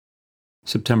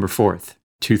September 4th,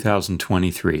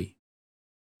 2023,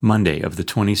 Monday of the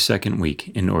 22nd week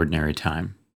in Ordinary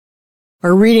Time.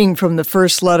 A reading from the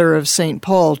first letter of St.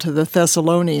 Paul to the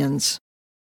Thessalonians.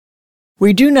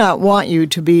 We do not want you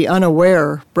to be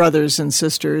unaware, brothers and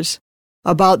sisters,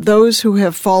 about those who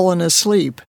have fallen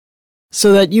asleep,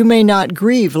 so that you may not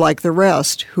grieve like the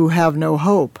rest who have no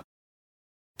hope.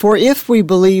 For if we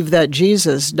believe that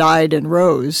Jesus died and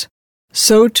rose,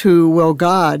 so too will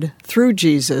God, through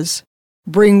Jesus,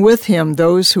 bring with him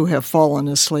those who have fallen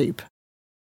asleep.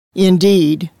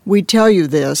 Indeed, we tell you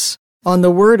this, on the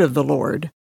word of the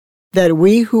Lord, that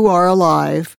we who are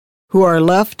alive, who are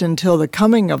left until the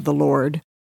coming of the Lord,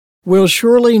 will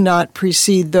surely not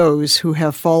precede those who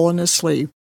have fallen asleep.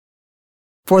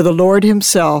 For the Lord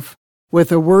himself,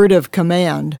 with a word of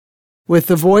command, with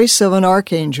the voice of an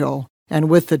archangel, and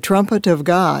with the trumpet of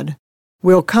God,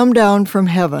 will come down from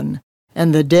heaven,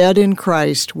 and the dead in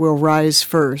Christ will rise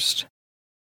first.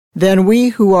 Then we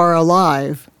who are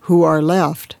alive, who are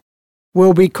left,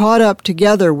 will be caught up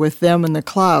together with them in the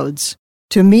clouds,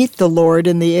 to meet the Lord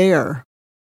in the air.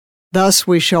 Thus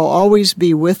we shall always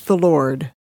be with the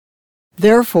Lord.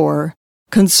 Therefore,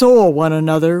 console one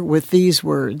another with these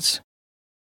words.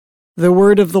 The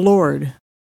word of the Lord.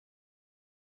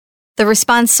 The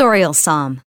responsorial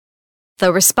psalm.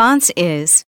 The response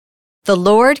is, "The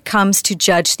Lord comes to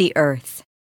judge the earth."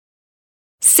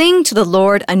 Sing to the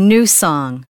Lord a new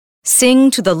song. Sing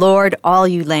to the Lord, all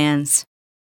you lands.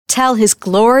 Tell his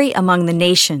glory among the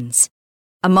nations,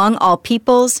 among all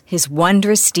peoples his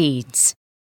wondrous deeds.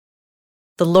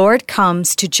 The Lord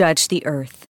comes to judge the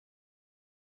earth.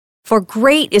 For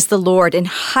great is the Lord and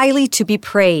highly to be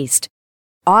praised.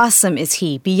 Awesome is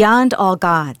he beyond all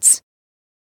gods.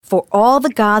 For all the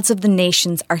gods of the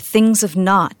nations are things of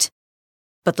naught,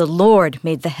 but the Lord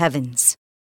made the heavens.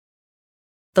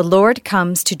 The Lord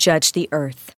comes to judge the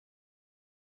earth.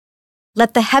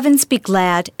 Let the heavens be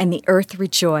glad and the earth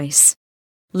rejoice.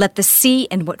 Let the sea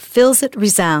and what fills it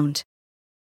resound.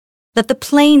 Let the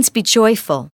plains be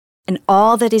joyful and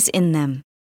all that is in them.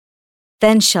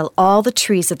 Then shall all the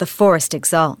trees of the forest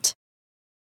exult.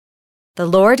 The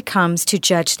Lord comes to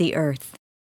judge the earth.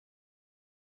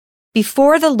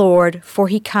 Before the Lord, for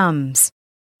he comes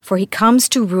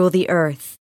to rule the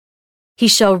earth. He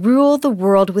shall rule the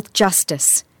world with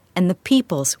justice and the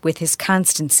peoples with his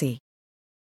constancy.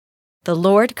 The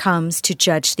Lord comes to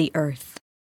judge the earth.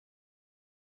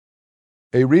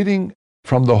 A reading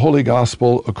from the Holy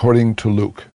Gospel according to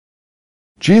Luke.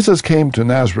 Jesus came to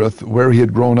Nazareth, where he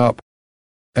had grown up,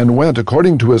 and went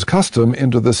according to his custom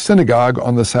into the synagogue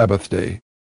on the Sabbath day.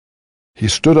 He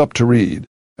stood up to read,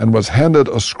 and was handed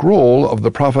a scroll of the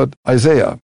prophet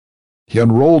Isaiah. He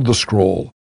unrolled the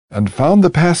scroll, and found the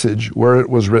passage where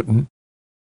it was written,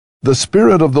 "The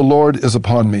Spirit of the Lord is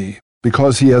upon me,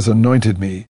 because he has anointed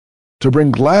me, to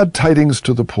bring glad tidings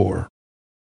to the poor.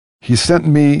 He sent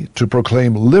me to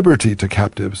proclaim liberty to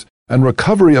captives and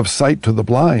recovery of sight to the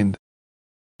blind,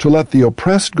 to let the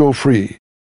oppressed go free,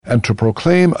 and to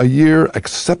proclaim a year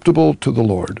acceptable to the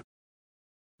Lord."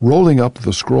 Rolling up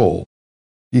the scroll,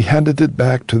 he handed it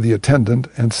back to the attendant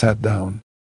and sat down.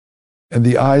 And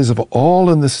the eyes of all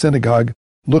in the synagogue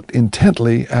looked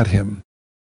intently at him.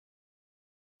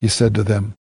 He said to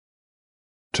them,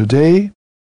 "Today,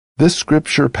 this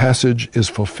scripture passage is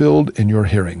fulfilled in your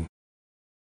hearing."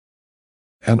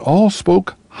 And all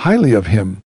spoke highly of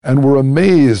him, and were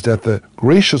amazed at the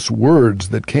gracious words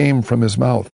that came from his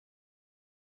mouth.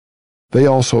 They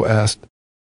also asked,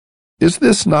 "Is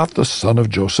this not the son of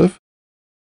Joseph?"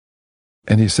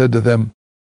 And he said to them,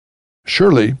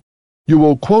 "Surely you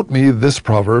will quote me this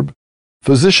proverb,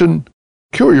 'Physician,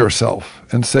 cure yourself,'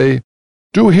 and say,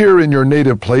 'Do here in your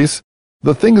native place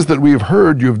the things that we've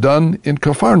heard you've done in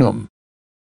Capharnaum.'"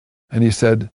 And he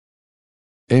said,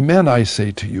 "Amen, I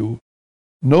say to you,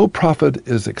 no prophet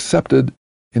is accepted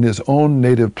in his own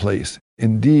native place.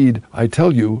 Indeed, I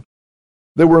tell you,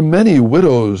 there were many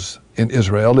widows in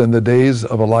Israel in the days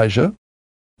of Elijah,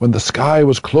 when the sky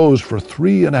was closed for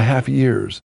 3.5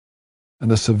 years,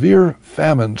 and a severe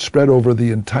famine spread over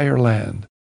the entire land.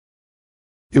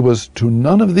 It was to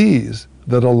none of these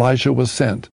that Elijah was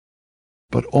sent,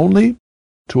 but only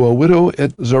to a widow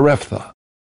at Zarephath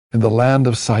in the land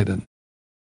of Sidon.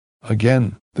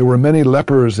 Again, there were many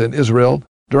lepers in Israel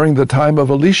during the time of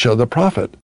Elisha the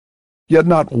prophet, yet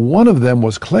not one of them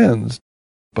was cleansed,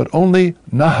 but only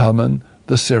Naaman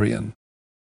the Syrian."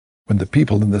 When the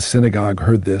people in the synagogue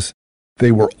heard this,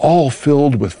 they were all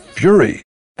filled with fury.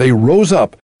 They rose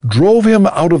up, drove him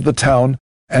out of the town,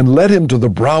 and led him to the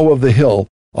brow of the hill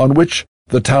on which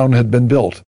the town had been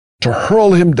built, to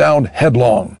hurl him down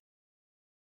headlong.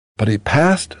 But he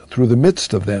passed through the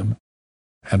midst of them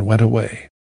and went away.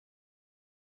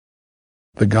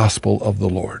 The Gospel of the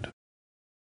Lord.